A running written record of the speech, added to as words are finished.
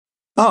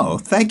Oh,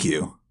 thank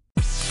you.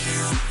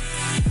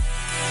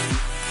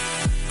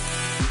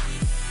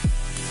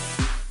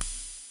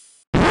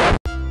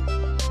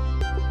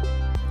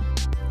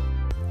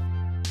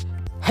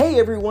 Hey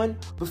everyone,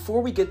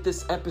 before we get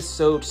this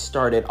episode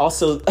started,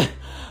 also,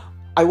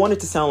 I wanted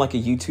to sound like a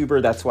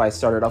YouTuber, that's why I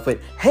started off with,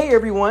 hey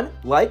everyone,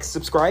 like,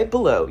 subscribe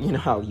below. You know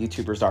how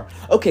YouTubers are.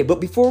 Okay, but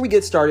before we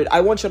get started,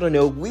 I want y'all to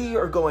know we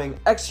are going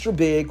extra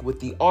big with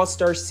the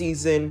All-Star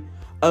season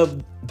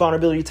of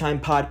Vulnerability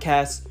Time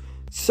podcast.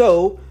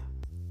 So,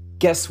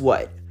 guess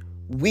what?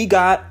 We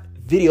got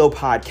video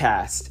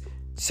podcast.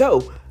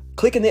 So,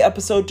 click in the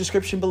episode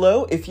description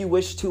below if you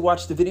wish to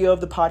watch the video of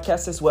the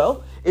podcast as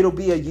well. It'll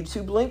be a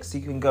YouTube link, so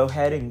you can go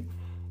ahead and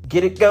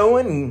get it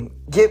going and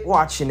get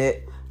watching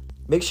it.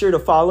 Make sure to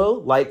follow,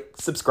 like,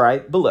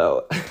 subscribe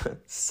below.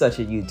 Such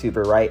a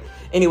YouTuber, right?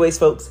 Anyways,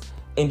 folks,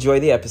 enjoy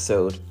the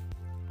episode.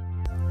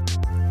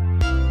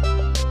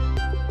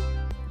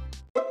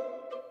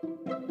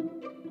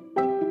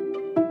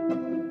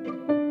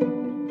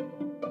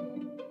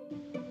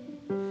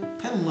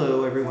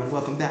 Hello, everyone.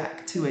 Welcome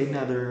back to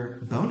another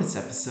bonus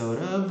episode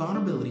of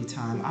Vulnerability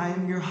Time. I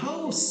am your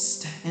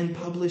host and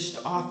published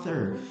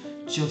author,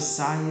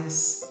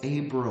 Josias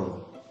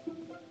Abriel,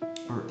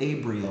 or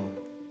Abriel,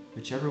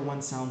 whichever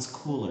one sounds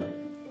cooler.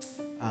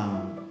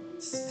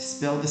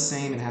 Spelled the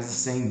same, it has the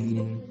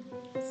same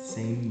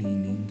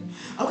meaning.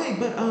 Okay,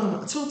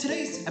 but so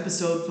today's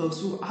episode,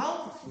 folks,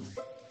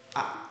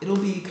 it'll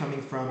be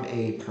coming from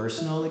a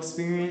personal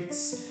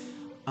experience.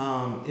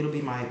 It'll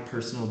be my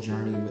personal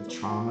journey with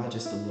trauma,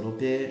 just a little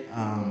bit.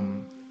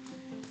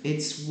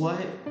 It's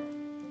what,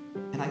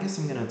 and I guess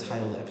I'm gonna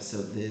title the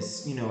episode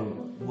this,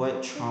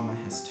 what trauma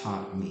has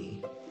taught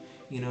me.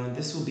 And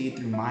this will be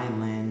through my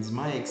lens,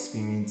 my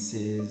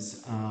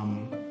experiences.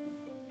 I'm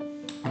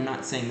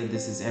not saying that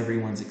this is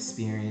everyone's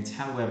experience.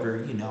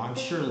 However, I'm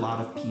sure a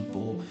lot of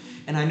people,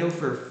 and I know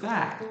for a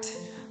fact,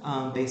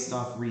 based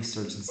off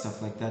research and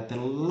stuff like that, that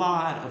a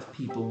lot of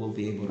people will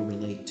be able to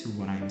relate to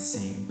what I'm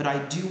saying. But I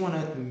do want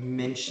to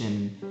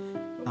mention,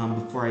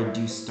 before I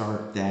do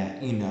start,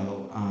 that,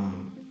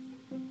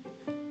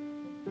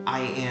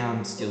 I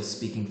am still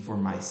speaking for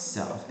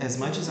myself. As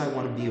much as I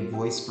want to be a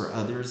voice for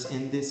others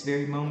in this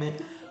very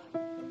moment,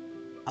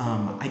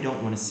 I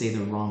don't want to say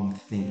the wrong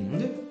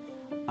thing.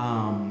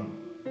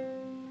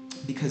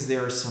 Because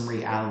there are some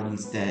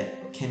realities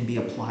that can be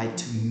applied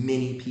to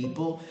many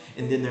people,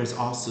 and then there's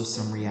also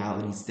some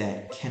realities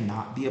that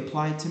cannot be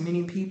applied to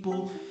many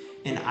people,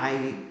 and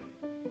I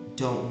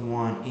don't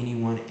want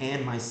anyone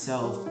and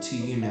myself to,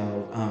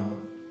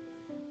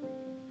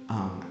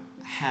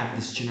 have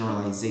this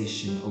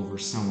generalization over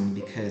someone,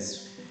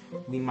 because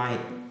we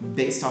might,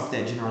 based off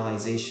that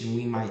generalization,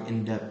 we might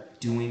end up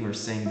doing or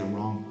saying the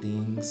wrong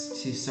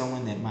things to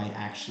someone that might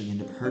actually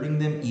end up hurting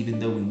them, even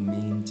though we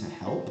mean to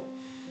help.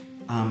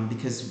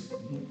 Because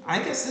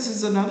I guess this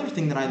is another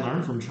thing that I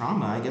learned from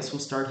trauma. I guess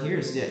we'll start here,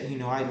 is that,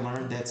 I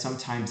learned that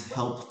sometimes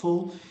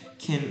helpful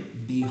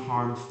can be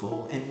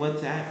harmful. And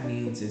what that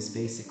means is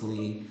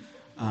basically,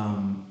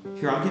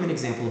 here, I'll give an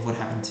example of what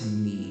happened to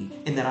me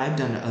and that I've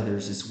done to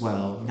others as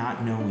well,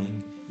 not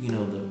knowing,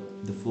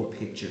 the full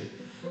picture.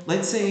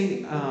 Let's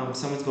say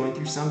someone's going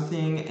through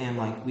something and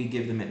we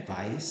give them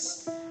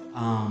advice.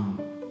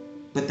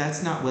 But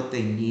that's not what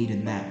they need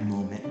in that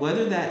moment.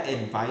 Whether that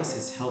advice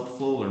is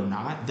helpful or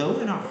not, though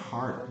in our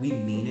heart we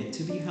mean it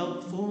to be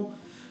helpful,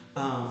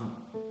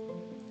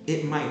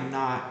 it might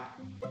not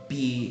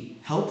be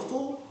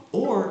helpful,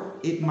 or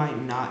it might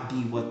not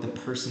be what the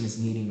person is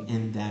needing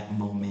in that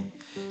moment.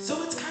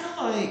 So it's kind of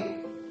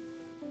like,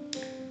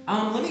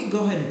 let me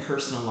go ahead and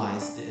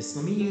personalize this.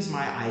 Let me use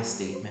my I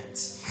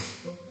statements.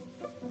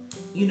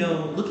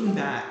 Looking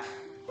back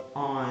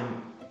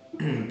on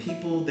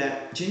people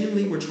that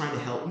genuinely were trying to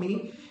help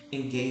me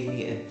and gave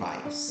me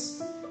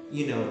advice.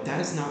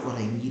 That is not what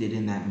I needed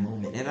in that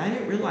moment. And I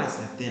didn't realize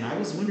that then. I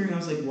was wondering, I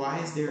was like, why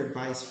is their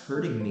advice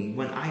hurting me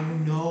when I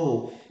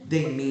know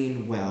they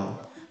mean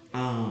well?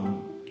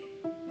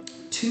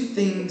 Two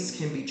things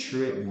can be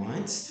true at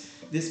once.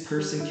 This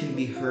person can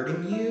be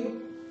hurting you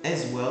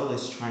as well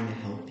as trying to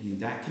help you.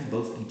 That can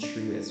both be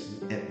true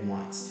at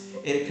once.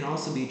 And it can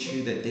also be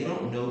true that they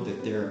don't know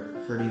that they're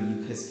hurting you,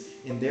 because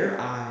in their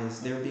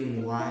eyes, they're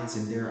being wise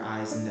in their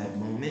eyes in that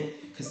moment,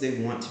 because they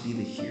want to be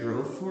the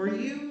hero for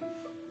you.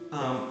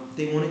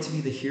 They wanted to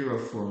be the hero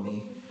for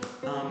me.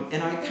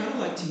 And I kind of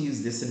like to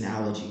use this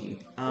analogy.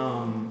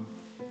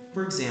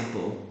 For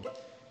example,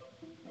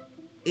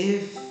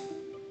 if,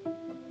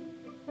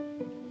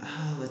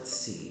 let's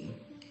see.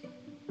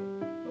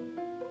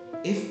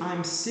 If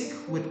I'm sick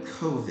with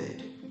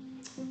COVID,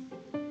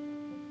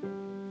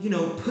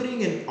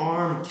 putting an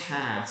arm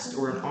cast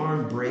or an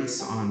arm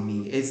brace on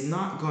me is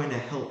not going to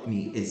help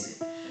me,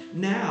 is it?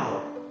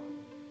 Now,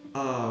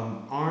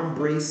 arm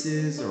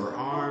braces or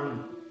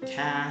arm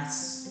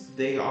casts,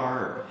 they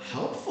are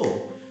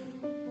helpful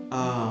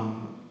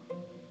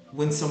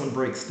when someone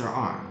breaks their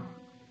arm.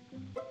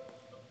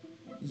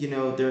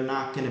 They're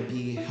not going to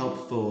be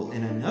helpful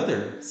in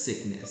another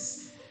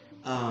sickness.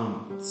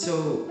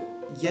 So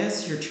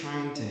yes, you're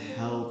trying to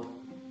help,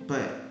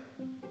 but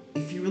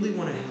you really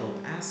want to help,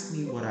 ask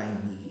me what I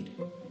need.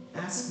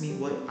 Ask me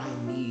what I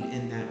need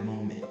in that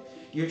moment.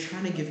 You're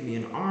trying to give me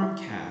an arm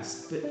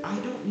cast, but I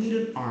don't need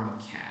an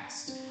arm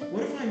cast.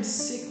 What if I'm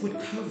sick with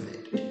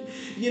COVID?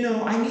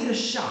 I need a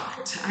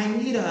shot. I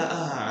need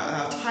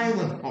a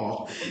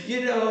Tylenol.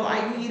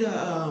 I need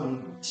a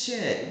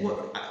shit.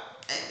 What?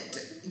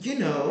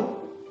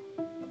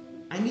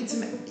 I need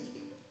some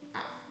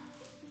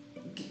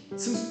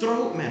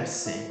throat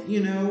medicine.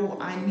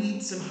 I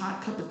need some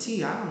hot cup of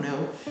tea. I don't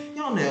know.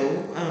 Y'all know.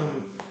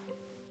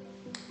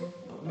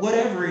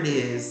 Whatever it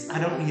is, I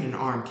don't need an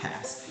arm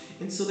cast.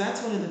 And so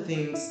that's one of the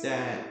things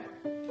that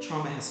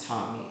trauma has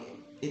taught me.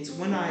 It's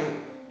when I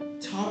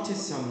talk to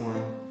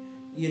someone,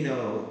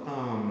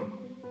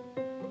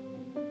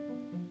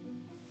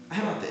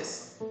 how about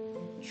this?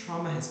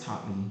 Trauma has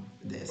taught me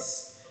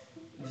this,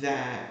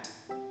 that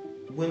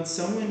when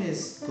someone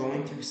is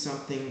going through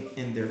something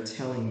and they're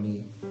telling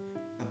me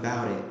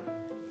about it,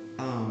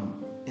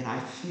 and I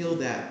feel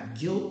that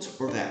guilt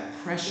or that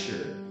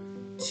pressure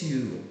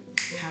to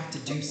have to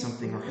do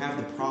something or have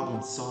the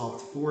problem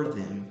solved for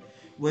them,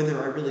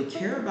 whether I really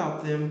care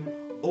about them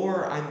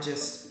or I'm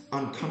just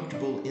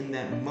uncomfortable in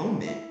that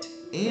moment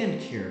and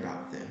care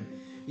about them,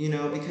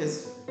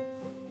 because,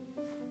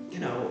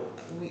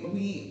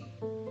 we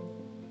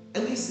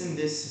at least in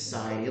this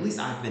society, at least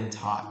I've been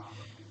taught,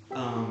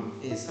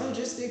 is,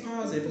 just stay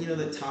positive,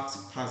 the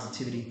toxic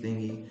positivity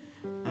thingy.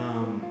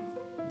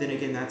 Then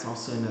again, that's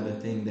also another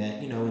thing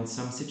that, in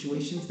some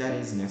situations that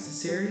is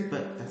necessary,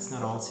 but that's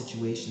not all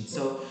situations.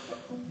 So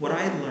what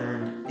I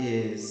learned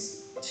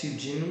is to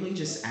genuinely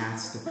just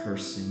ask the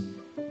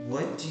person,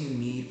 what do you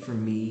need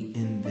from me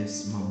in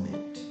this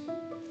moment?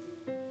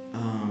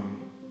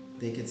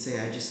 They could say,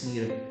 I just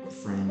need a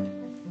friend.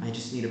 I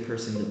just need a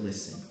person to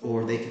listen.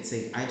 Or they could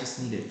say, I just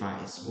need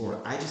advice.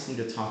 Or I just need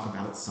to talk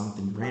about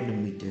something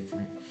randomly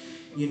different.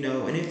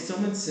 And if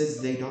someone says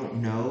they don't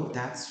know,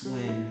 that's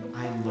when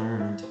I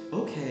learned,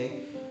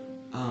 okay,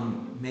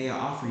 may I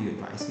offer you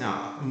advice?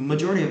 Now,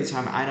 majority of the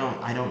time, I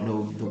don't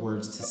know the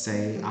words to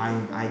say.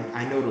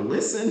 I know to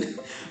listen,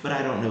 but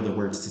I don't know the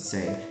words to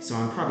say. So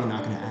I'm probably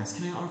not going to ask,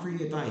 can I offer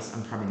you advice?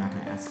 I'm probably not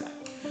going to ask that.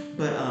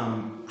 But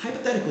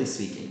hypothetically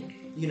speaking,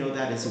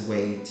 that is a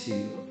way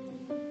to,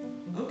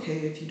 okay,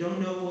 if you don't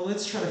know, well,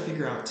 let's try to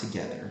figure out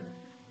together.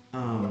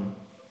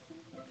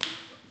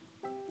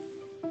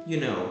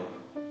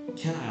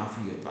 Can I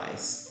offer you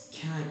advice?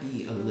 Can I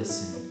be a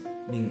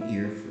listening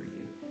ear for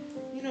you?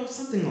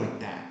 Something like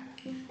that.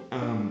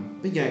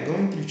 But yeah,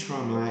 going through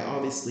trauma, I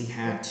obviously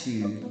had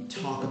to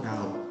talk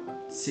about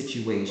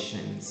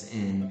situations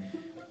and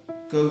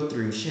go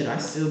through shit. I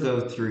still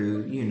go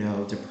through,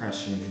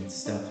 depression and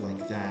stuff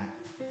like that.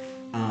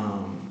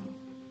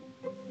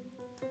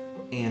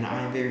 And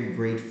I'm very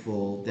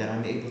grateful that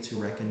I'm able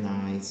to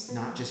recognize,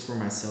 not just for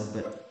myself,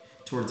 but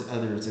towards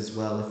others as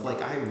well. If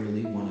I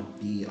really want to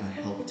be a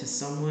help to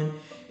someone,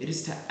 it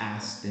is to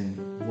ask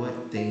them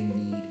what they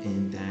need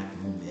in that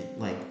moment.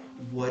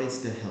 What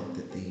is the help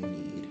that they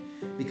need?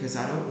 Because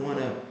I don't want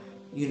to,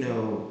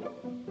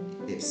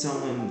 if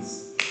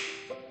someone's,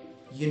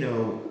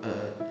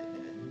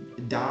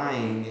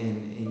 dying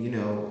and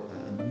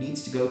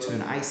needs to go to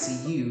an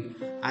ICU,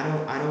 I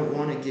don't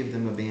want to give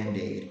them a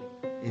Band-Aid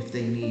if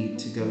they need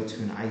to go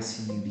to an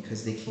ICU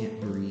because they can't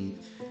breathe.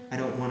 I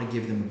don't want to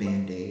give them a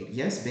Band-Aid.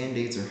 Yes,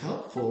 Band-Aids are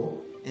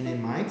helpful, and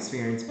in my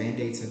experience,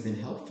 Band-Aids have been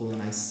helpful,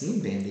 and I've seen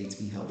Band-Aids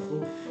be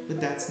helpful, but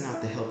that's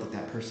not the help that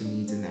that person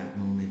needs in that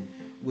moment,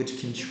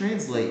 which can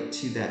translate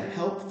to that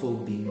helpful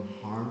being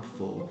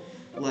harmful.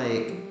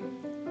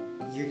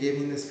 You're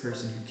giving this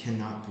person who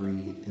cannot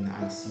breathe in the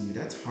ICU,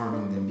 that's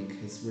harming them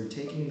because we're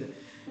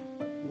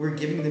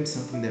giving them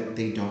something that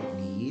they don't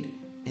need,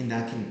 and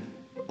that can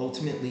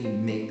ultimately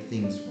make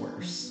things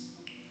worse.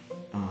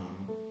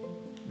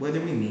 Whether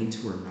we mean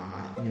to or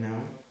not,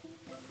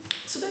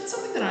 So that's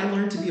something that I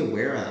learned to be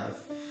aware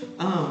of.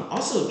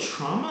 Also,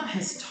 trauma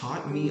has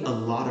taught me a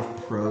lot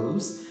of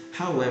pros.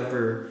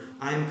 However,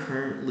 I'm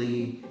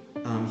currently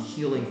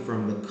healing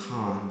from the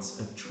cons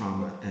of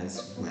trauma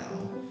as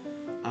well.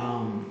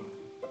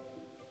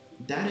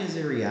 That is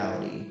a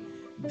reality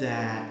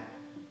that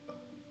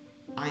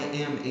I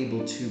am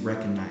able to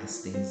recognize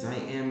things. I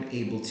am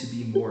able to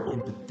be more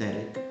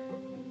empathetic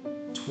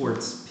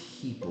towards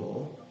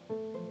people.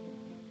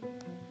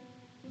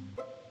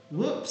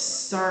 Whoops,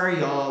 sorry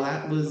y'all,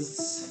 that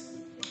was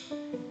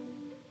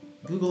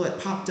Google had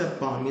popped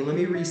up on me. Let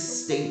me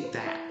restate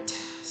that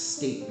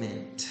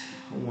statement.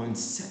 1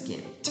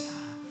 second.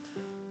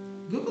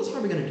 Google's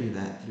probably going to do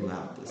that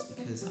throughout this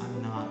because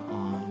I'm not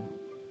on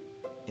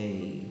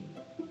a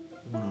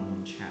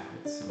one-on-one chat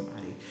with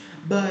somebody.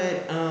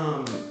 But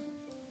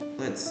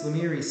let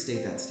me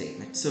restate that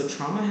statement. So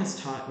trauma has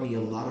taught me a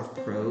lot of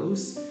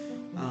pros.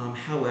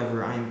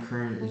 However, I am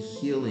currently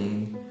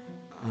healing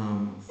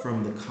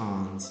from the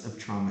cons of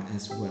trauma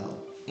as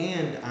well.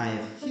 And I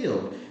have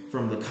healed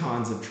from the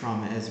cons of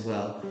trauma as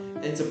well.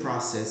 It's a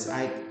process.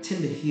 I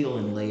tend to heal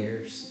in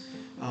layers.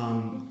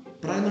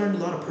 But I learned a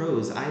lot of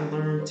pros. I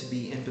learned to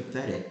be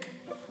empathetic.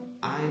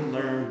 I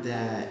learned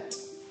that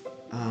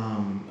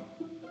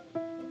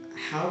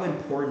how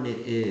important it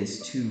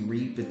is to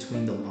read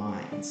between the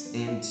lines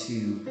and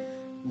to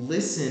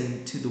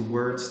listen to the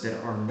words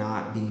that are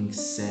not being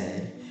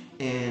said.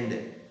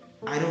 And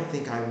I don't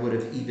think I would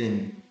have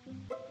even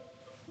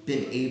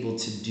been able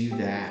to do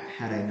that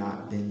had I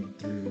not been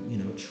through,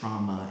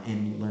 trauma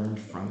and learned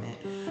from it.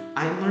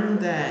 I learned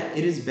that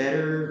it is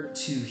better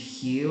to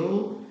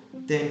heal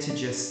than to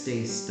just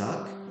stay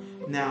stuck.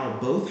 Now,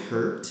 both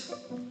hurt,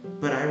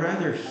 but I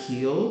rather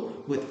heal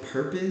with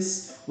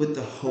purpose, with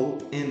the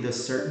hope and the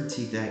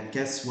certainty that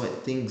guess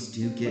what, things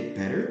do get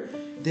better,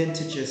 than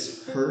to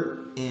just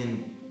hurt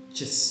and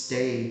just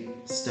stay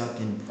stuck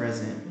and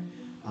present.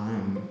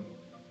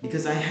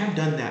 Because I have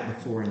done that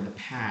before in the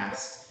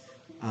past.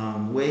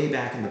 Way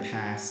back in the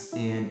past,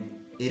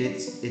 and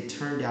it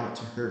turned out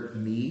to hurt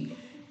me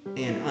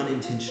and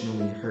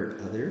unintentionally hurt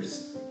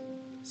others.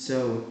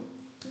 So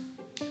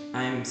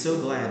I'm so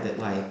glad that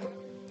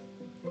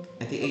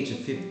at the age of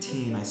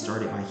 15 I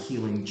started my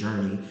healing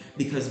journey,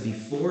 because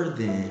before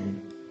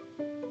then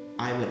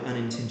I would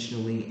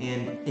unintentionally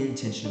and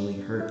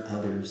intentionally hurt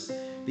others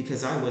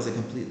because I was a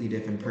completely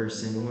different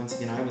person. Once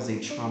again, I was a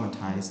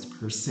traumatized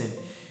person,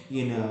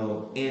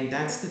 and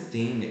that's the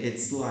thing.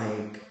 It's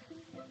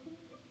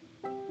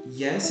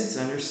yes, it's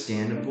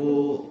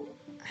understandable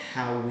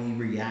how we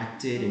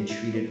reacted and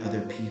treated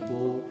other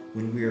people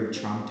when we were a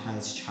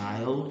traumatized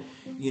child.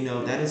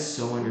 That is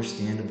so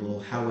understandable.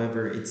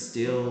 However, it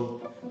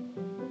still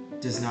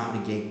does not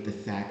negate the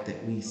fact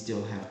that we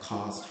still have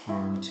caused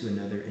harm to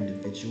another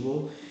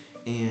individual.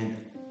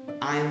 And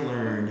I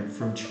learned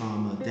from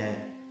trauma that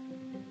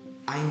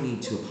I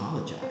need to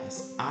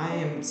apologize. I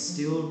am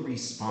still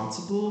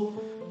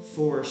responsible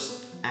for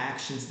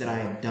actions that I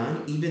have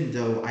done, even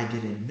though I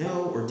didn't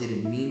know or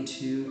didn't mean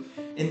to.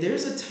 And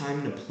there's a time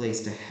and a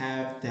place to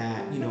have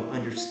that,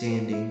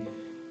 understanding,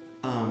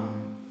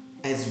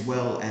 as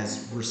well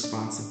as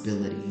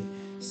responsibility.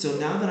 So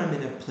now that I'm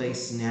in a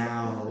place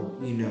now,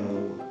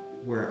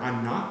 where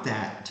I'm not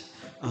that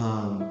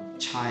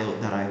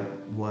child that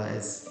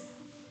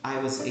I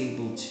was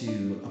able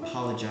to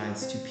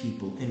apologize to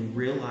people and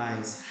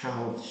realize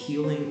how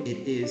healing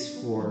it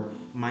is for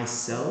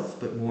myself,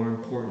 but more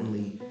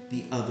importantly,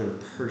 the other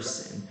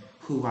person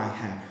who I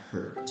have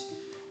hurt.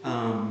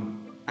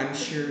 I'm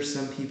sure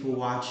some people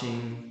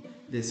watching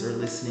this or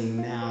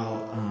listening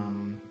now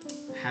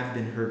have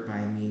been hurt by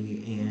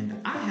me, and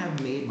I have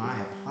made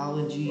my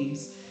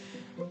apologies.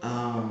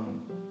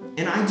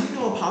 And I do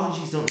know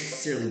apologies don't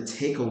necessarily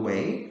take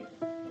away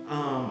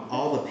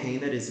all the pain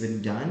that has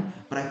been done,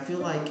 but I feel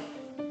like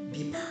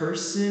the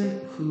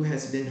person who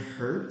has been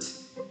hurt,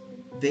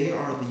 they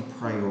are the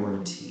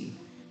priority.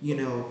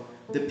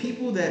 The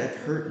people that have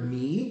hurt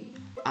me,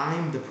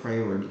 I'm the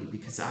priority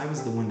because I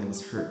was the one that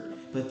was hurt.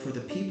 But for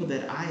the people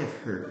that I have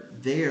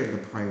hurt, they're the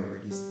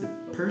priorities. The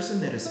person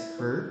that is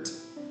hurt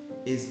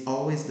is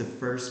always the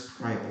first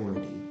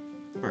priority.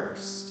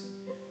 First.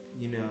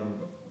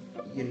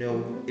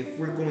 If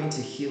we're going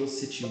to heal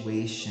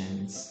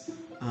situations,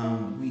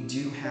 we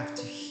do have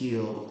to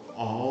heal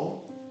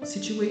all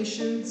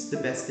situations the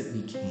best that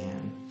we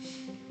can.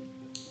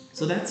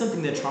 So that's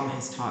something that trauma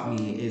has taught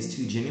me, is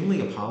to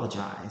genuinely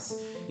apologize.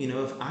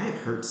 If I have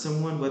hurt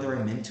someone, whether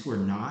I meant to or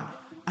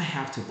not, I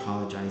have to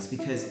apologize,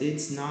 because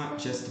it's not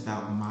just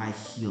about my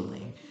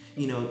healing.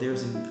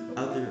 There's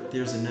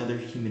another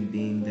human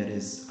being that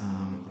is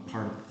a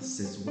part of this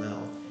as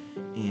well,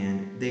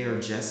 and they are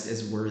just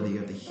as worthy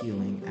of the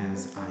healing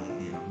as I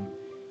am.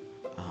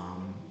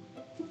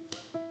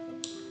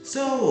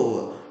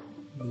 So,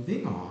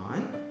 moving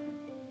on.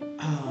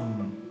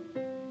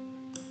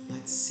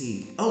 Let's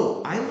see.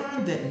 Oh, I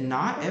learned that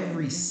not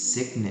every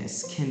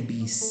sickness can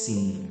be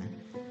seen.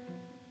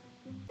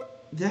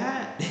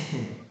 That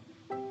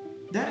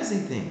is a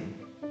thing.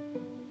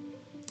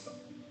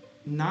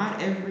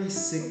 Not every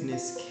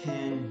sickness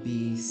can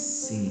be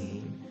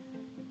seen.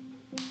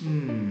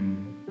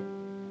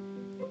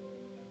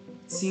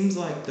 Seems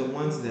like the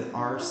ones that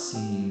are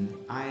seen,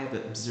 I have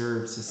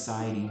observed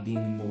society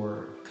being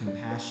more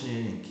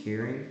compassionate and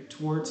caring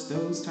towards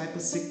those type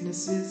of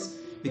sicknesses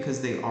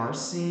because they are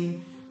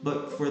seen.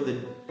 But for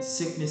the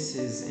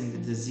sicknesses and the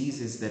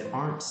diseases that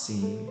aren't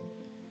seen,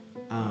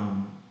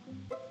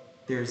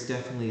 there's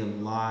definitely a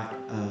lot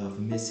of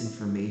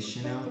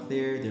misinformation out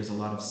there. There's a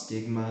lot of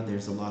stigma.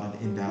 There's a lot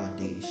of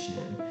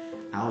invalidation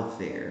out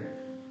there.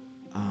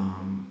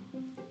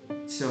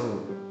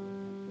 So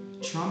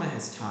trauma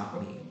has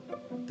taught me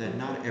that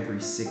not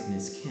every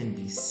sickness can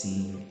be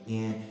seen.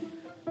 And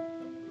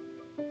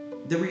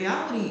the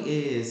reality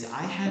is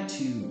I had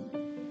to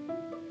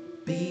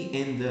be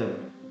in the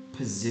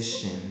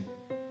position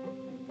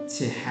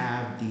to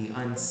have the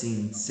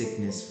unseen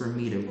sickness for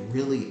me to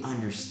really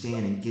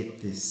understand and get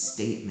this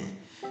statement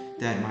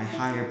that my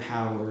higher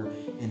power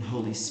and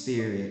Holy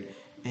Spirit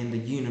and the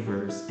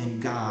universe and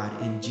God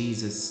and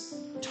Jesus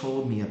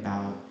told me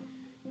about,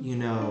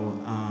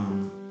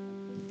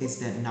 is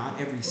that not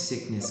every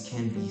sickness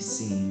can be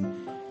seen,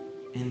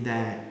 and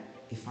that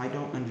if I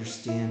don't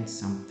understand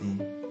something,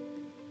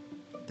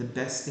 the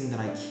best thing that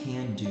I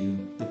can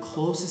do, the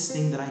closest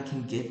thing that I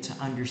can get to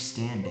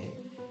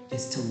understanding,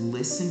 is to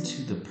listen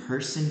to the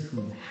person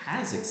who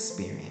has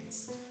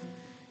experience,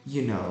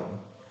 you know.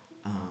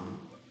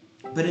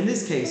 But in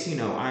this case, you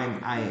know,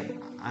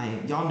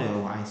 y'all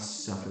know I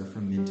suffer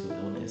from mental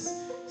illness,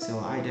 so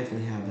I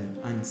definitely have an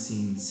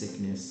unseen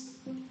sickness.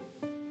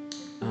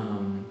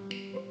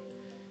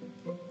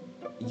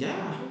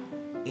 Yeah,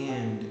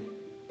 and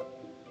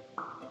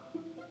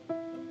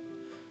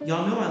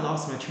y'all know I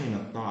lost my train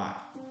of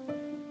thought.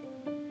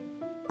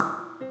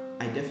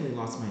 I definitely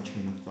lost my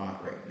train of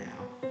thought right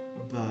now.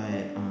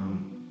 But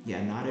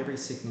yeah, not every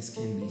sickness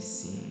can be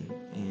seen,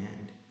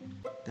 and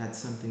that's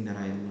something that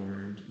I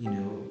learned, you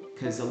know,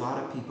 because a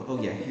lot of people.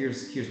 Oh yeah,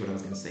 here's what I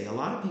was gonna say. A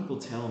lot of people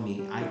tell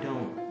me I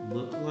don't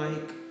look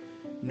like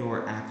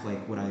nor act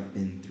like what I've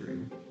been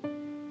through,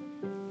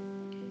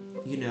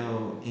 you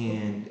know,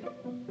 and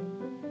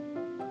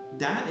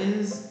that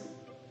is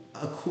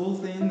a cool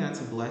thing. That's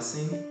a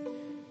blessing,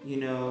 you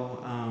know.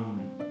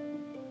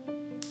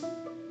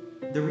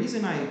 The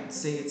reason I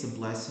say it's a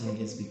blessing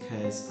is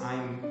because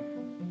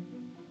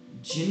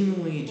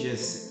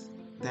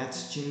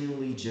that's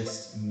genuinely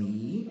just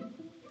me.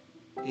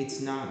 It's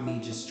not me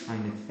just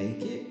trying to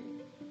fake it,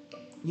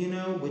 you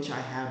know, which I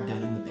have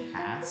done in the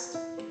past.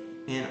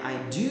 And I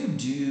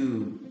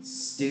do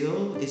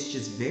still. It's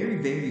just very,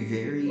 very,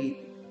 very,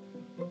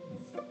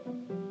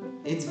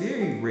 it's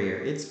very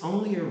rare. It's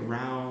only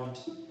around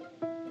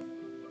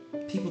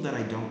people that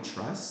I don't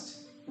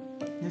trust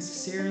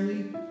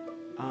necessarily.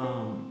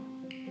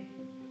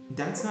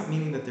 That's not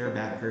meaning that they're a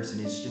bad person.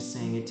 It's just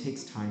saying it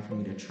takes time for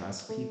me to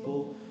trust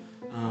people.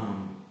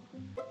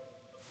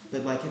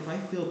 But like if I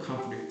feel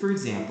comfortable, for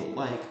example,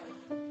 like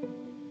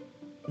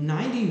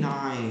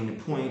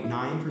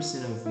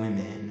 99.9% of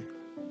women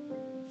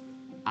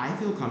I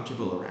feel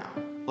comfortable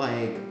around.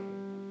 Like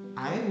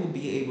I will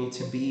be able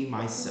to be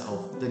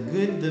myself, the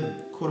good,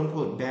 the quote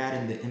unquote bad,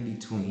 and the in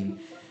between.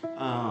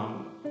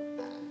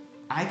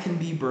 I can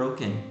be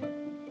broken.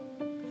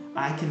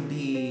 I can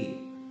be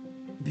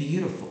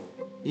beautiful.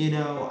 You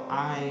know,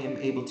 I am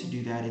able to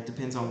do that. It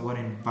depends on what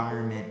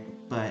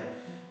environment, but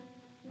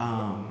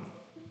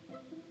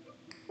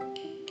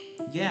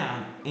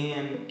yeah,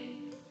 and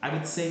I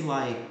would say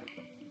like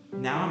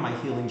now on my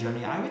healing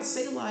journey, I would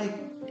say like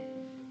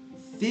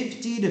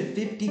 50 to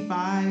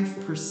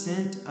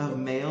 55% of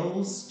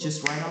males,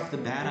 just right off the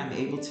bat, I'm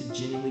able to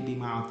genuinely be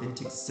my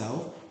authentic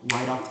self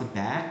right off the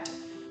bat.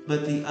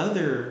 But the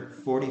other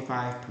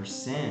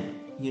 45%,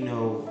 you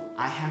know,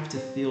 I have to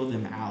feel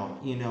them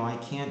out. You know, I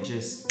can't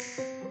just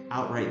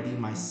outright be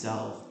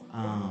myself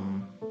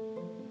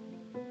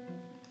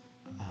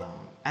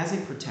as a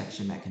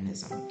protection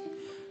mechanism.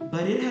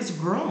 But it has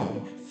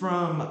grown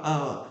from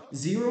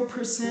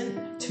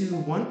 0% to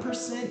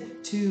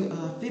 1% to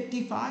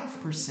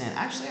 55%.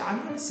 Actually,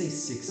 I'm going to say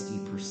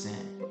 60%.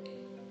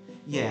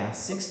 Yeah,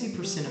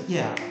 60% of,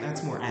 yeah,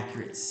 that's more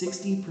accurate.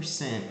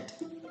 60%,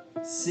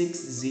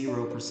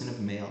 60% of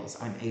males,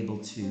 I'm able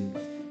to,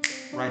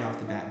 right off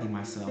the bat, be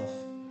myself.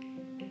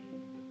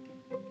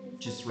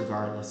 Just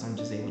regardless, I'm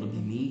just able to be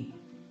me.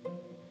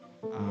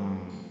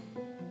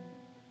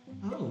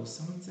 Oh,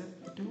 someone's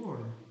at the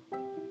door.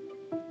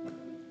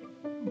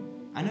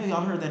 I know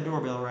y'all heard that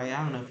doorbell, right?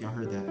 I don't know if y'all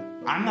heard that.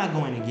 I'm not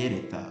going to get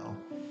it, though.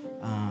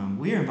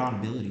 We're in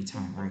vulnerability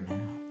time right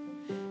now.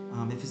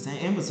 If it's an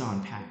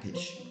Amazon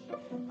package,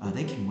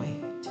 they can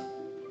wait.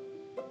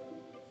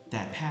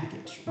 That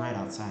package right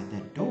outside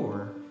that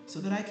door so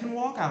that I can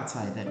walk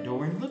outside that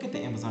door and look at the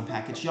Amazon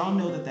package. Y'all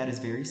know that is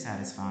very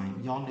satisfying.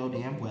 Y'all know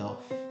damn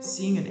well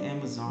seeing an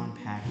Amazon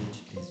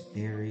package is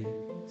very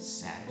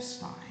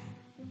satisfying.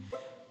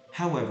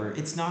 However,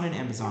 it's not an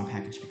Amazon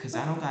package because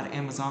I don't got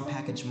Amazon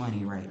package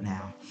money right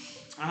now.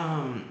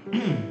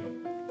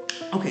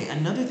 Okay,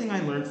 another thing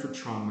I learned for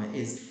trauma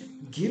is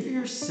give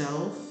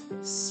yourself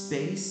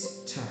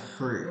space to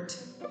hurt.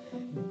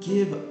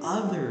 Give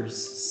others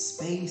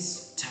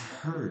space to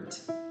hurt.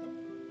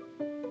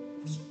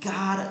 We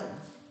gotta,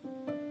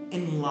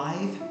 in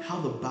life,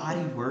 how the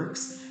body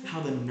works, how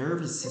the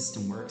nervous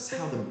system works,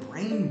 how the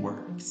brain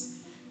works.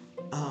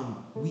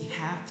 We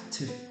have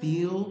to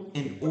feel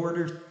in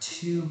order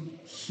to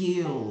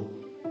heal.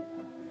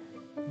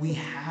 We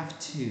have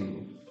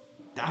to.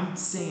 I'm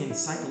saying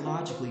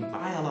psychologically,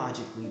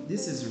 biologically,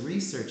 this is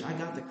research. I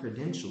got the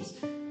credentials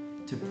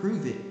to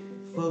prove it.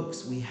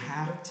 Folks, we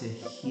have to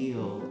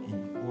heal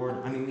in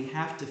order. We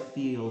have to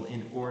feel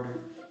in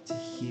order to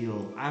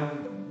heal.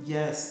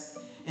 Yes,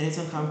 and it's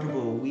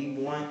uncomfortable. We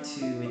want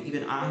to, and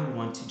even I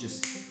want to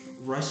just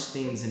rush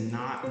things and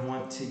not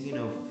want to,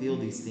 feel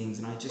these things.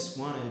 And I just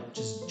want to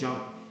just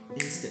jump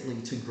instantly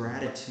to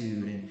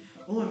gratitude and,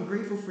 oh, I'm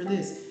grateful for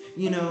this.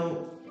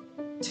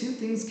 Two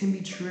things can be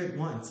true at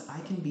once.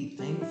 I can be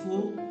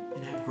thankful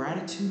and have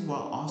gratitude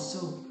while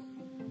also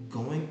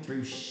going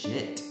through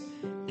shit.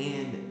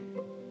 And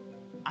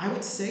I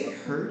would say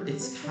hurt,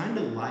 it's kind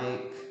of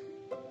like,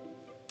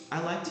 I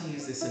like to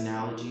use this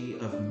analogy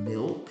of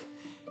milk.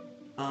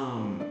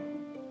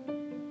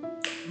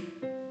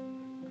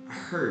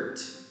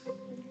 Hurt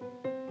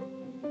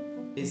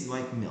is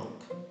like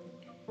milk,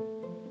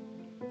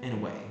 in a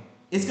way.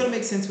 It's going to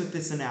make sense with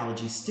this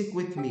analogy. Stick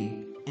with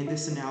me, and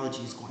this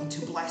analogy is going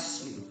to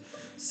bless you.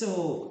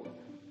 So,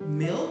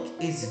 milk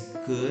is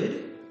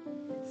good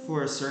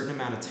for a certain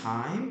amount of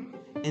time,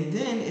 and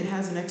then it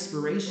has an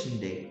expiration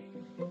date.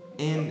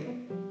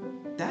 And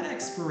that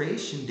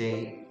expiration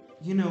date,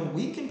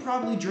 we can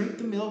probably drink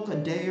the milk a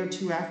day or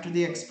two after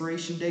the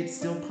expiration date. It's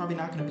still probably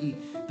not going to be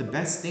the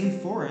best thing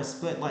for us,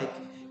 but like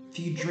if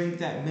you drink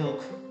that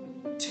milk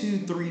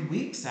 2-3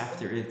 weeks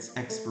after its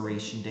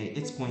expiration date,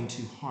 it's going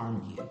to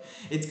harm you.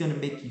 It's going to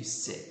make you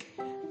sick.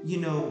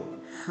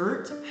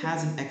 Hurt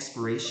has an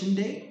expiration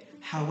date.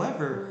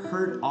 However,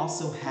 hurt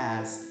also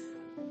has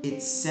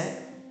its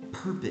set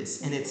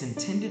purpose and its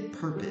intended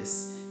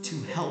purpose to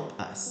help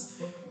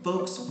us.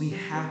 Folks, we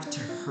have to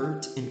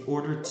hurt in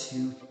order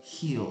to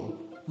heal.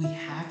 We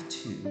have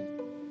to.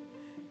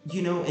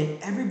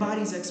 And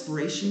everybody's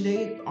expiration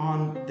date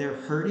on their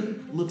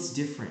hurting looks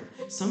different.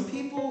 Some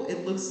people,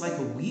 it looks like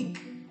a week,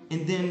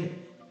 and then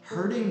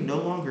hurting no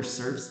longer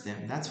serves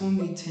them. That's when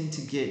we tend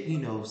to get,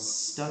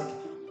 stuck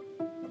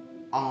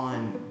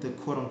on the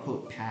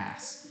quote-unquote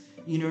past.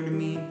 You know what I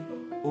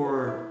mean?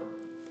 Or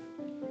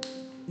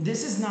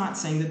this is not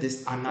saying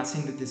that I'm not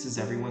saying that this is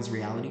everyone's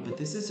reality, but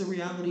this is a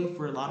reality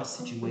for a lot of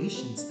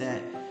situations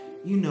that,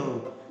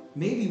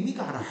 maybe we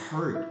got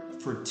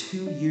hurt for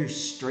 2 years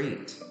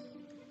straight,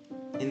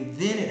 and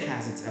then it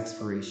has its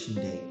expiration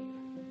date.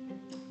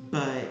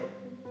 But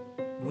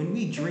when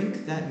we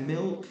drink that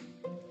milk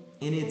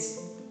in its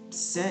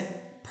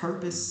set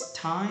purpose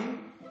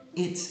time,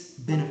 it's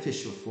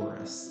beneficial for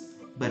us.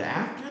 But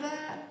after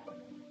that,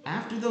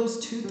 after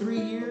those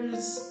 2-3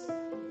 years,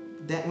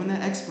 that when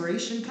that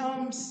expiration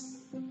comes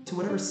to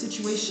whatever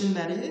situation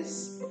that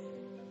is,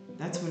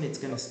 that's when it's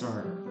going to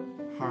start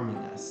harming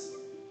us.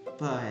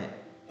 But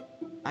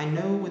I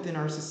know within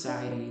our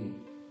society,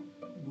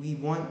 we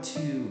want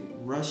to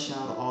rush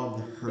out all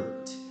the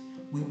hurt.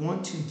 We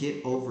want to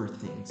get over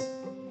things.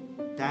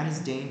 That is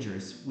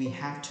dangerous. We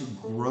have to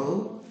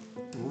grow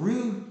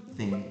through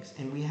things,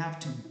 and we have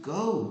to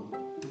go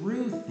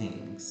through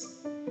things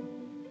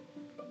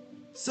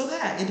so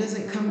that it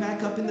doesn't come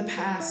back up in the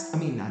past.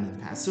 Not in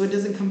the past. So it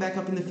doesn't come back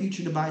up in the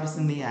future to bite us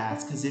in the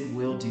ass, because it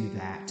will do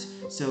that.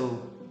 So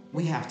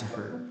we have to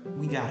hurt.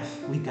 We have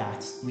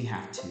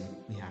to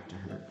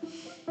hurt.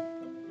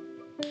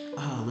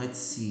 Let's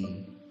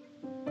see.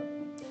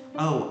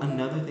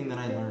 Another thing that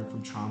I learned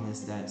from trauma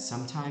is that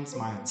sometimes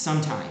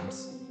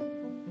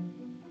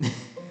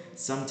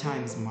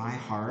my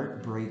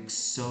heart breaks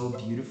so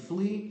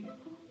beautifully,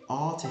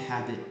 all to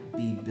have it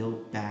be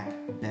built back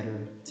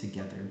better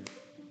together.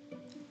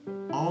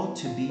 All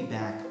to be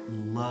back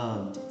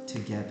loved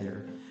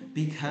together.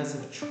 Because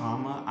of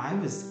trauma, I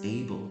was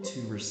able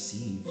to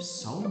receive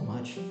so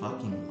much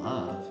fucking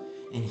love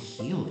and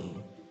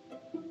healing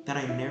that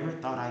I never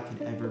thought I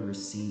could ever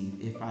receive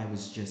if I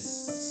was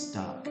just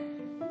stuck.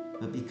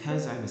 But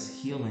because I was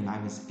healing,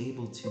 I was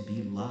able to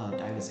be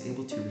loved. I was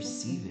able to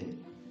receive it.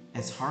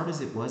 As hard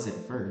as it was at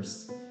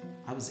first,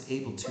 I was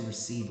able to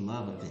receive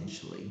love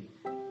eventually,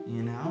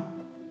 and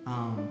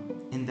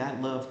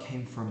that love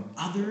came from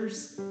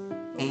others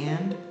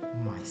and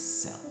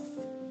myself.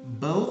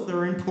 Both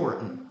are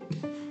important.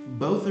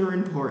 Both are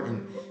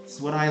important.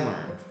 It's what I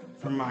learned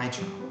from my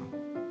trauma.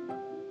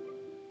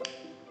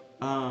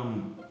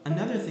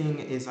 Another thing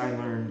is I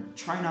learned,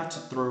 try not to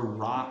throw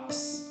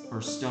rocks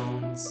or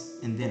stones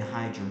and then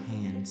hide your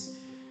hands.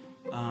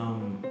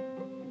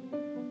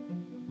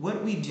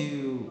 What we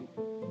do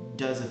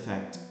does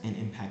affect and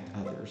impact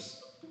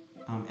others.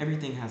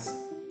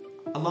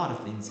 A lot of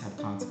things have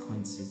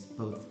consequences,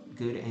 both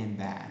good and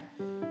bad.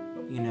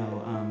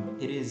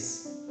 It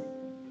is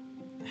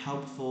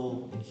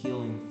helpful and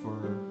healing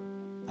for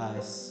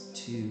us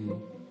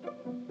to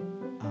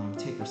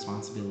take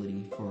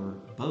responsibility for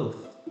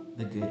both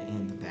the good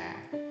and the bad.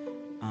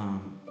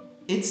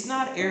 It's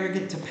not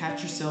arrogant to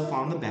pat yourself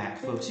on the back,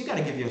 folks. You got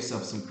to give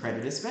yourself some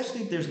credit,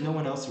 especially if there's no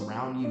one else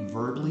around you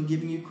verbally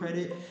giving you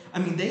credit.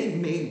 They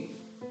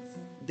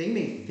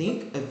may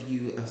think of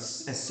you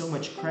as so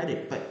much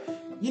credit, but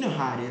you know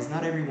how it is.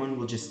 Not everyone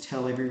will just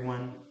tell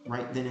everyone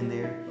right then and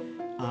there.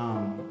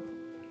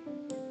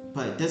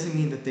 But it doesn't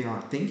mean that they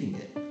aren't thinking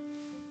it.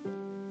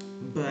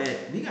 But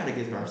we got to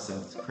give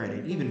ourselves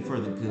credit, even for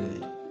the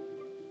good.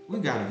 We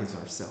got to give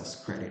ourselves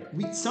credit.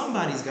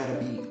 Somebody's got to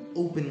be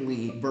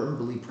openly,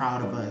 verbally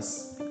proud of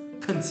us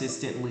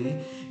consistently.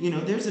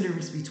 There's a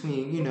difference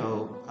between,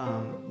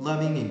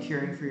 loving and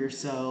caring for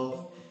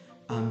yourself,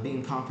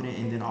 being confident,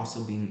 and then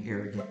also being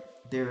arrogant.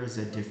 There is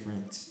a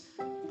difference.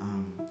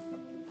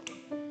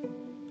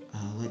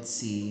 Let's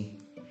see.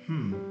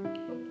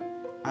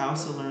 I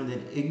also learned that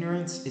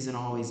ignorance isn't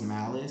always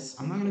malice.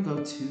 I'm not going to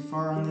go too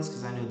far on this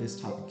because I know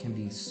this topic can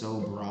be so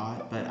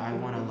broad, but I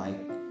want to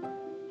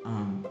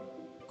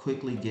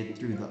quickly get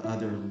through the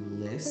other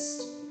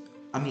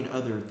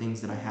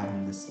things that I have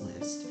on this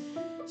list.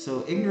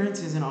 So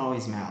ignorance isn't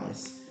always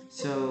malice.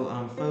 So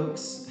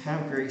folks,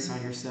 have grace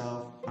on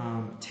yourself.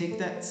 Take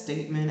that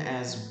statement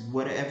as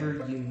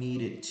whatever you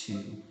need it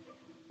to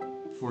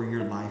for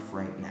your life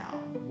right now.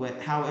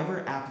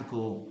 However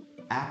applicable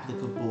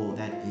applicable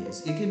that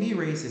is. It could be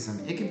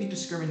racism. It could be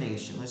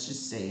discrimination. Let's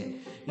just say it.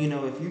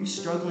 If you're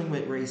struggling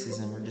with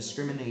racism or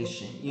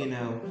discrimination,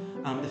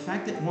 the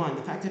fact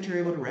that you're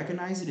able to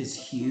recognize it is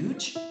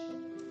huge.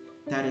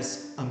 That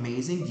is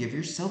amazing. Give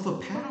yourself a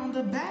pat on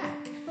the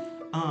back.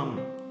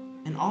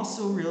 And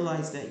also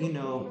realize that,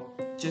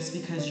 just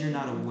because you're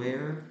not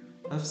aware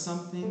of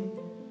something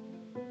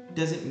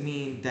doesn't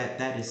mean that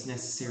that is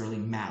necessarily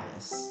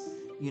malice.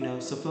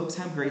 So folks,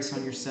 have grace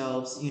on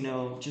yourselves.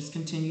 Just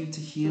continue to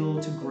heal,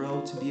 to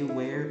grow, to be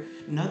aware.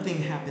 Nothing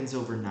happens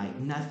overnight.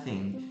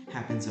 Nothing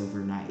happens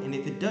overnight. And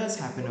if it does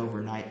happen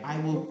overnight, I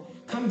will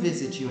come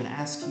visit you and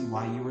ask you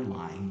why you were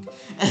lying.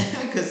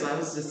 Because I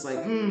was just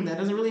like, that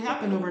doesn't really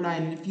happen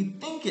overnight. And if you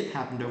think it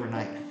happened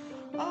overnight,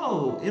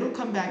 it'll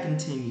come back in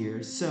 10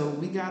 years. So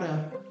we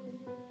gotta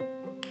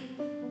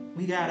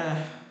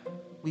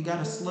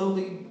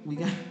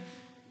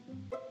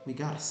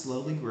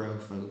slowly grow,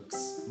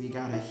 folks. We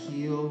gotta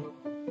heal.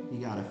 We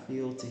gotta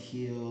feel to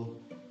heal.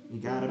 We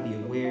gotta be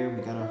aware.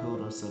 We gotta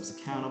hold ourselves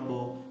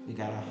accountable. We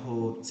gotta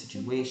hold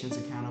situations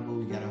accountable.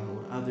 We gotta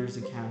hold others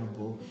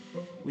accountable.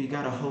 We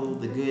gotta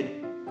hold the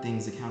good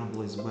things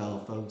accountable as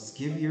well, folks.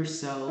 Give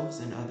yourselves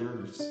and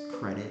others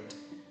credit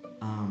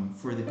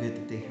for the good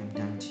that they have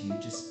done to you.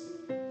 Just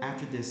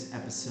after this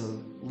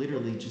episode,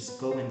 literally just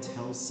go and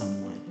tell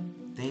someone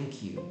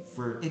thank you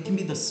for, it can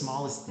be the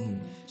smallest thing.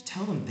 Just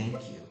tell them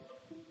thank you.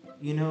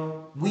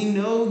 We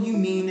know you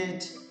mean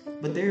it,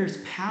 but there's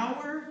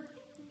power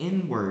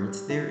in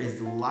words. There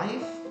is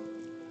life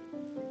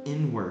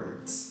in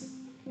words.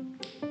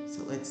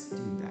 So let's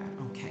do that.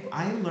 Okay,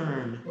 I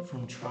learned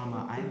from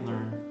trauma,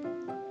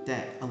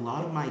 that a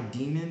lot of my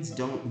demons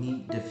don't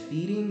need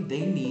defeating,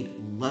 they need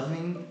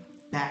loving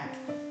back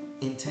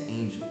into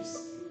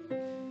angels.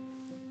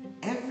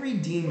 Every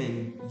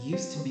demon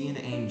used to be an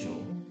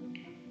angel.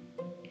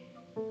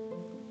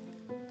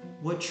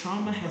 What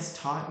trauma has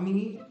taught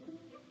me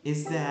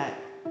is that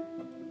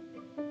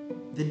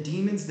the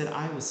demons that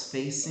I was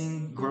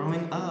facing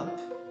growing up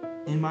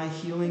in my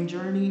healing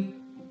journey,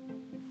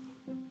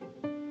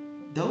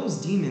 those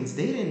demons,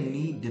 they didn't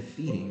need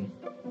defeating.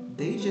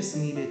 They just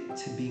needed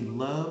to be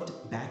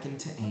loved back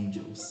into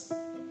angels.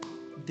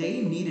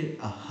 They needed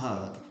a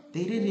hug.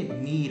 They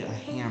didn't need a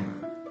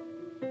hammer.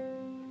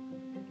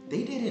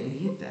 They didn't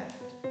need that.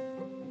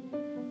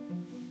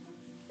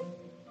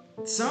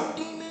 Some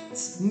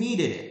demons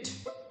needed it.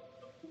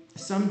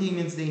 Some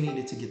demons, they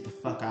needed to get the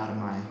fuck out of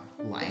my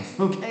life,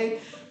 okay?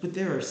 But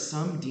there are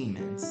some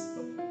demons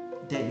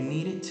that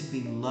needed to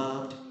be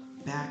loved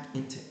back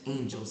into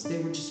angels. They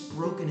were just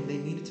broken and they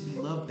needed to be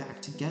loved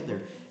back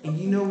together. And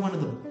one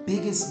of the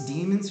biggest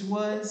demons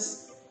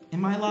was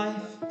in my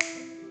life?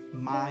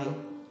 My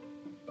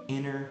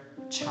inner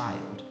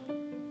child.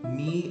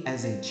 Me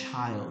as a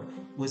child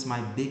was my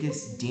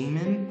biggest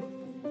demon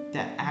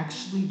that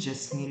actually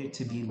just needed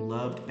to be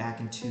loved back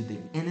into the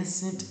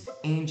innocent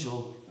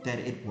angel that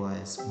it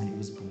was when it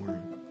was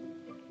born.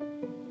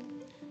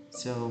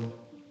 So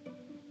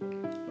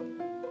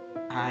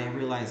I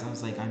realized, I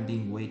was like, I'm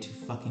being way too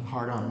fucking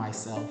hard on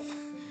myself.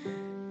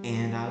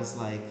 And I was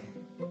like,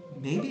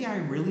 maybe I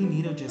really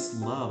need to just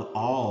love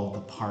all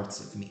the parts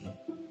of me.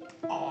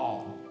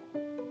 All.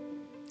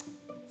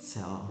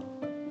 So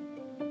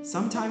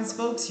sometimes,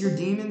 folks, your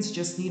demons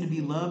just need to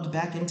be loved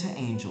back into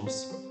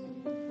angels.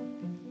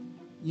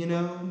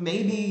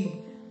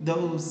 Maybe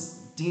those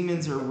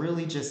demons are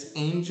really just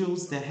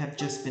angels that have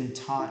just been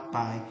taught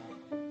by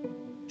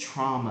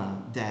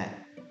trauma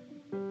that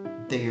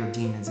they are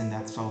demons and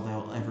that's all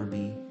they'll ever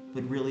be.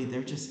 But really,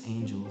 they're just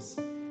angels.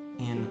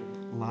 And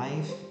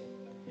life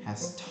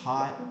has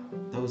taught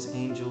those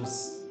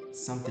angels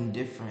something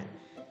different.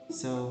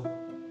 So,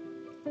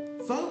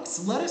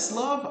 folks, let us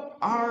love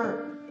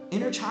our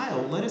inner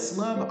child. Let us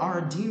love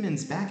our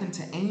demons back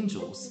into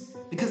angels.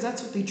 Because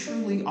that's what they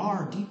truly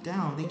are deep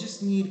down. They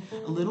just need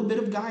a little bit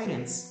of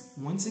guidance,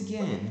 once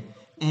again.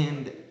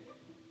 And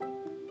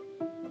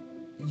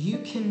you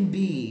can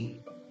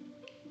be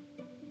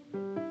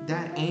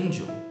that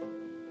angel,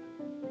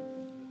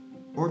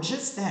 or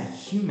just that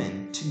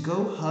human, to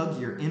go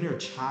hug your inner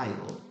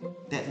child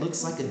that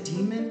looks like a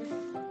demon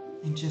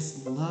and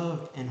just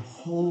love and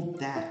hold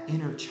that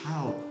inner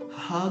child.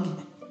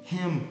 Hug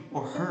him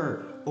or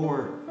her,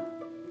 or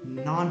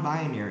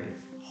non-binary.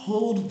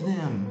 Hold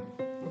them.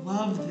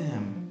 Love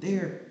them.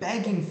 They're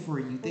begging for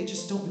you. They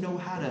just don't know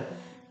how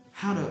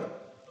to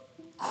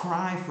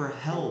cry for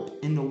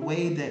help in the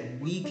way that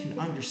we can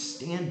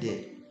understand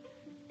it.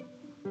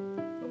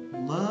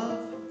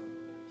 Love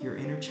your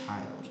inner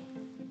child.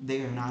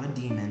 They are not a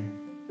demon.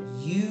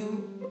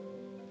 You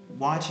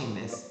watching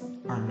this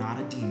are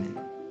not a demon.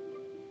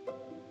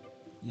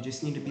 You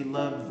just need to be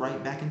loved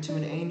right back into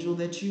an angel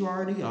that you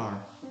already are.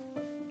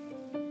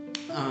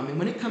 And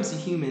when it comes to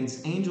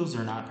humans, angels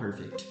are not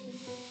perfect.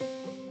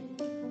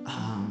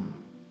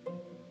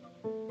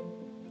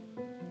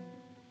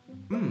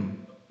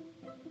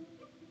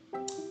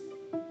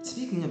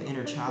 Speaking of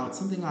inner child,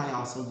 something I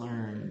also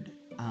learned.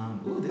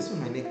 This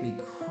one might make me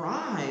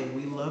cry.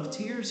 We love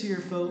tears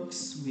here,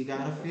 folks. We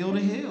gotta feel to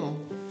heal.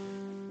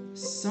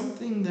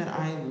 something that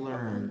I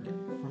learned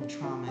from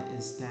trauma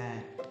is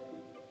that,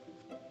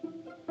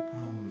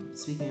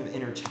 speaking of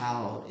inner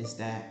child, is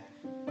that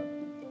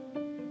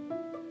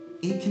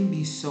it can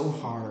be so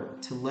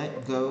hard to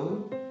let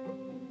go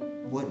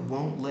what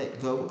won't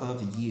let go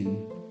of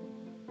you.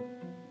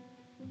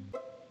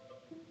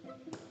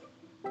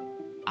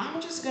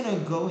 I'm just gonna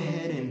go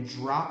ahead and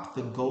drop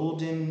the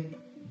golden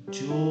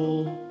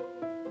jewel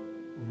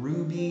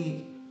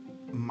ruby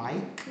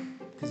mic,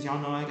 because y'all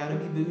know I gotta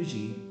be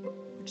bougie.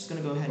 We're just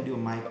gonna go ahead and do a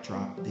mic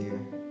drop there.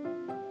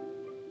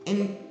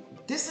 And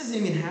this doesn't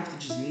even have to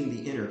just mean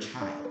the inner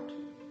child.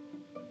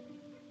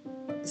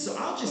 So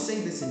I'll just say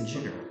this in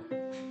general.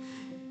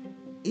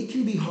 It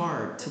can be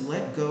hard to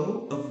let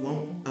go of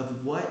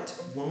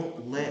what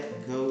won't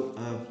let go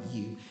of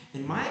you.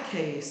 In my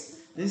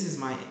case, it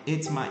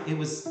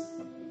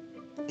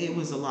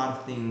was a lot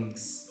of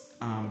things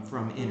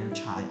from inner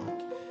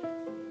child.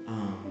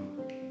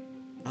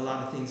 A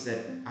lot of things that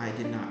I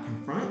did not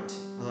confront,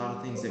 a lot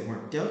of things that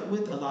weren't dealt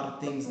with, a lot of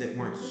things that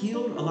weren't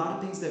healed, a lot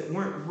of things that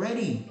weren't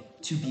ready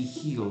to be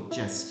healed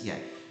just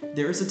yet.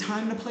 There is a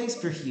time and a place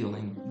for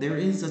healing. There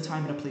is a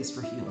time and a place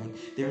for healing.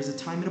 There is a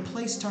time and a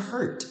place to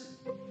hurt.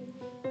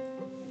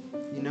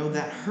 You know,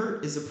 that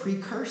hurt is a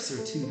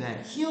precursor to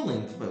that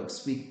healing,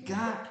 folks. We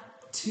got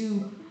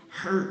to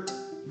hurt.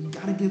 We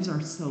got to give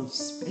ourselves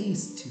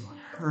space to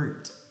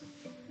hurt.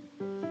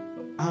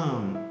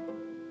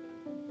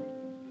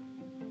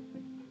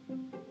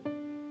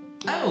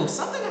 Oh,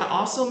 something I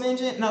also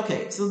mentioned.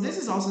 Okay, so this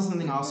is also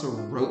something I also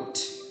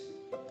wrote.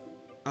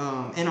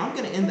 And I'm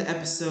going to end the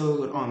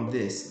episode on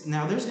this.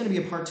 Now, there's going to be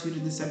a part 2 to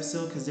this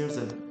episode because there's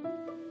a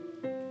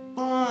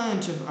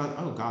bunch of,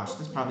 oh gosh,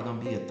 there's probably going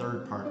to be a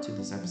third part to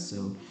this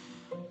episode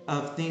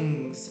of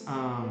things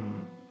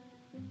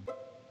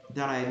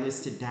that I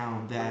listed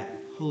down that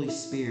Holy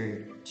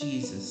Spirit,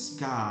 Jesus,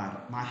 God,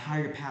 my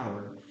higher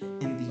power,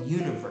 and the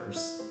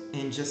universe,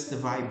 and just the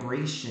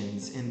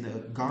vibrations and the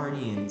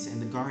guardians and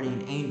the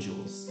guardian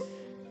angels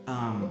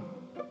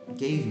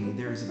gave me.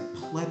 There's a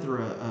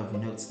plethora of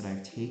notes that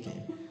I've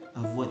taken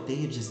of what they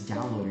had just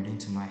downloaded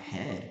into my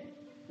head.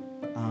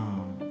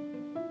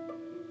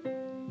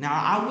 Now,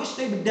 I wish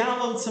they would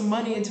download some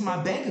money into my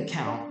bank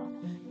account,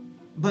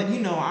 but you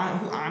know,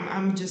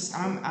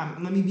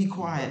 I'm let me be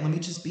quiet. Let me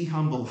just be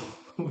humble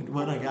with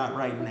what I got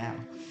right now.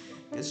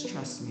 Because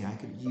trust me, I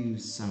could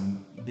use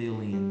some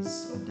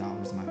billions of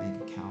dollars in my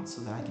bank account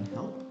so that I can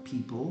help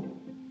people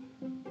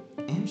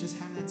and just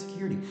have that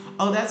security.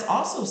 Oh, that's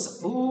also,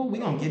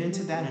 we're going to get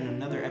into that in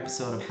another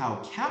episode of how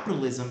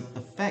capitalism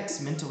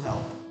affects mental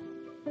health.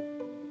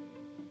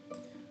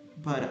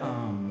 But,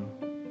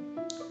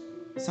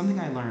 something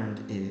I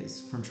learned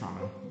is from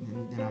trauma,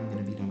 and then I'm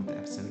going to be done with the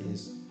episode,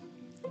 is,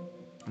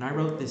 and I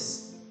wrote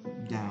this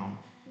down,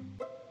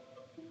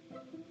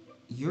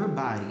 your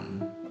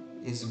body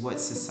is what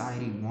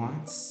society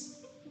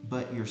wants,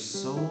 but your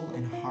soul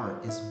and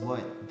heart is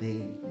what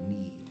they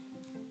need.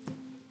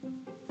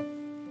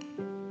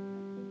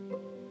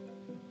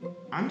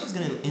 I'm just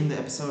going to end the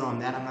episode on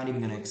that. I'm not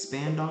even going to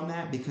expand on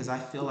that because I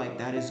feel like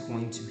that is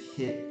going to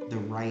hit the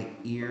right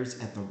ears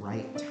at the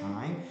right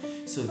time.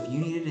 So if you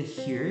needed to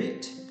hear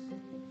it,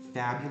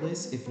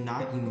 fabulous. If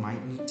not, you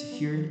might need to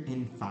hear it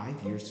in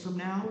 5 years from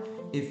now.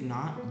 If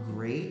not,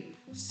 great.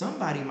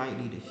 Somebody might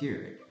need to hear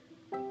it.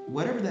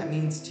 Whatever that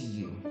means to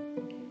you.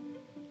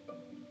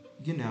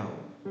 You know,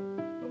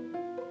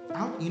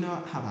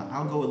 how about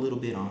I'll go a little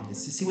bit on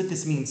this to see what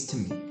this means to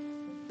me.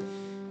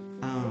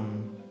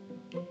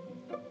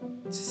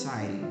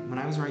 Society, when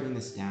I was writing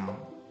this down,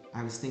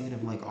 I was thinking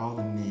of like all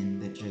the men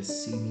that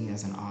just see me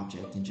as an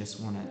object and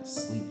just want to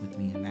sleep with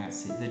me and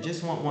that's it. They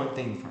just want one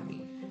thing from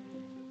me.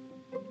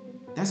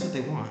 That's what they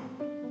want.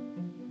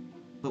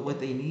 But what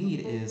they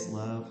need is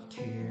love,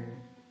 care,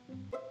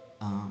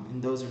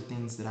 and those are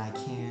things that I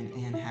can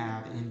and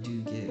have and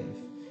do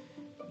give.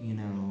 You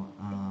know,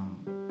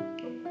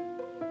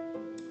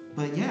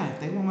 but yeah, if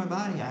they want my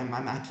body,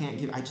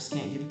 I just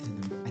can't give it to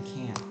them.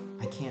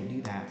 I can't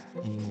do that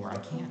anymore. I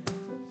can't.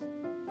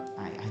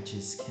 I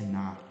just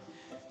cannot.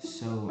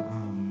 So,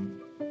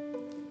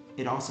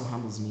 it also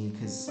humbles me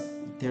because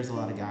there's a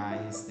lot of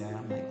guys that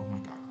I'm like, oh my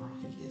God, girl,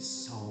 he is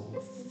so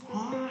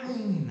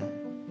fine.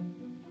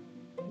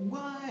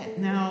 What?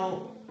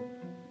 Now,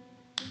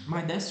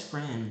 my best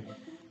friend,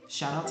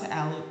 shout out to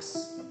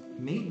Alex,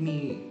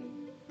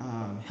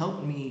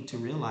 helped me to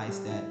realize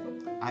that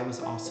I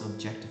was also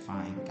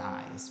objectifying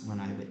guys when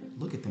I would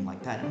look at them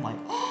like that. And I'm like,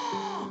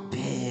 oh,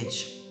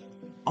 bitch.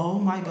 Oh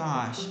my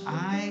gosh.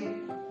 I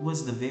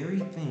was the very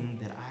thing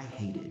that I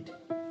hated.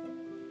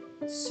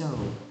 So,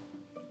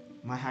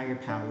 my higher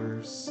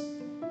powers,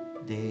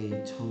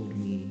 they told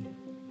me,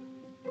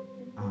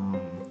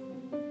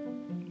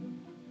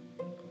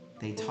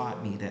 they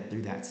taught me that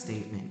through that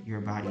statement,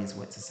 your body is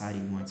what society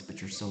wants, but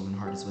your soul and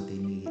heart is what they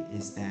need,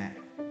 is that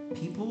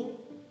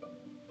people,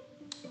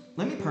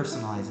 let me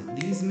personalize it.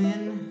 These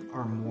men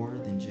are more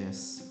than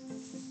just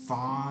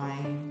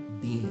fine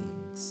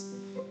beings.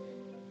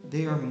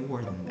 They are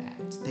more than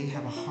that. They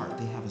have a heart.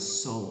 They have a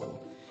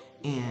soul.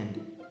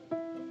 And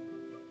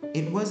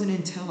it wasn't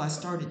until I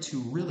started to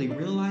really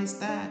realize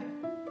that,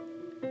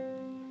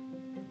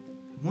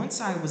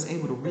 once I was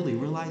able to really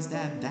realize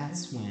that,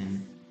 that's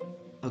when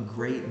a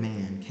great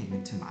man came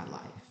into my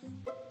life,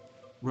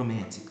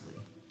 romantically.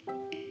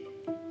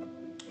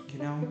 You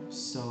know?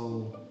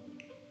 So,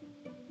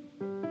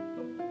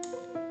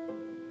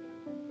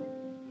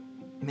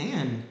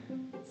 man,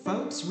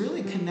 folks,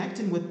 really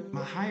connecting with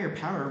my higher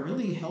power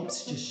really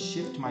helps just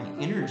shift my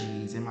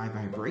energies and my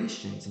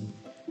vibrations. And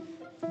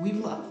we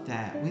love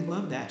that. We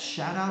love that.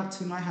 Shout out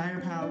to my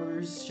higher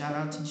powers. Shout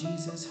out to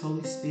Jesus,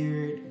 Holy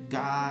Spirit,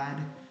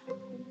 God,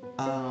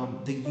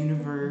 the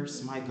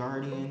universe, my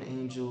guardian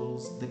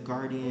angels, the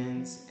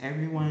guardians,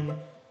 everyone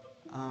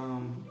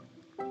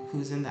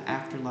who's in the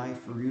afterlife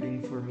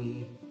rooting for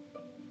me.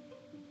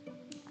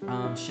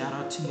 Shout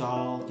out to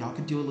y'all. Y'all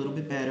could do a little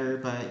bit better,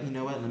 but you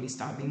know what? Let me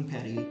stop being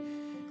petty.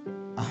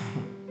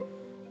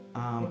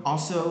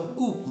 Also,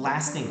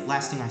 last thing,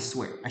 I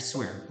swear,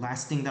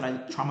 last thing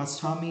that trauma's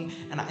taught me,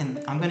 and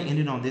I'm gonna end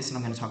it on this, and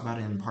I'm gonna talk about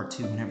it in part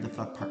 2, whenever the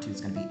fuck part 2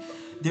 is gonna be.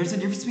 There's a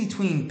difference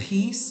between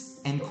peace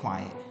and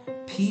quiet.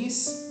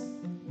 Peace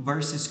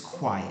versus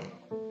quiet.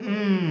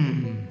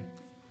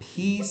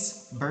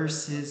 Peace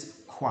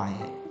versus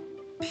quiet.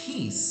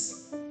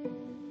 Peace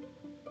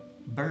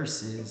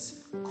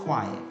versus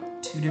quiet.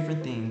 Two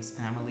different things,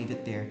 and I'm gonna leave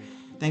it there.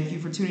 Thank you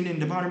for tuning in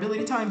to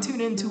Vulnerability Time. Tune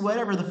in to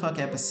whatever the fuck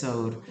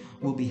episode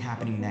will be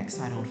happening next.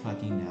 I don't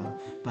fucking know.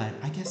 But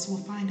I guess we'll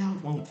find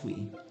out, won't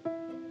we?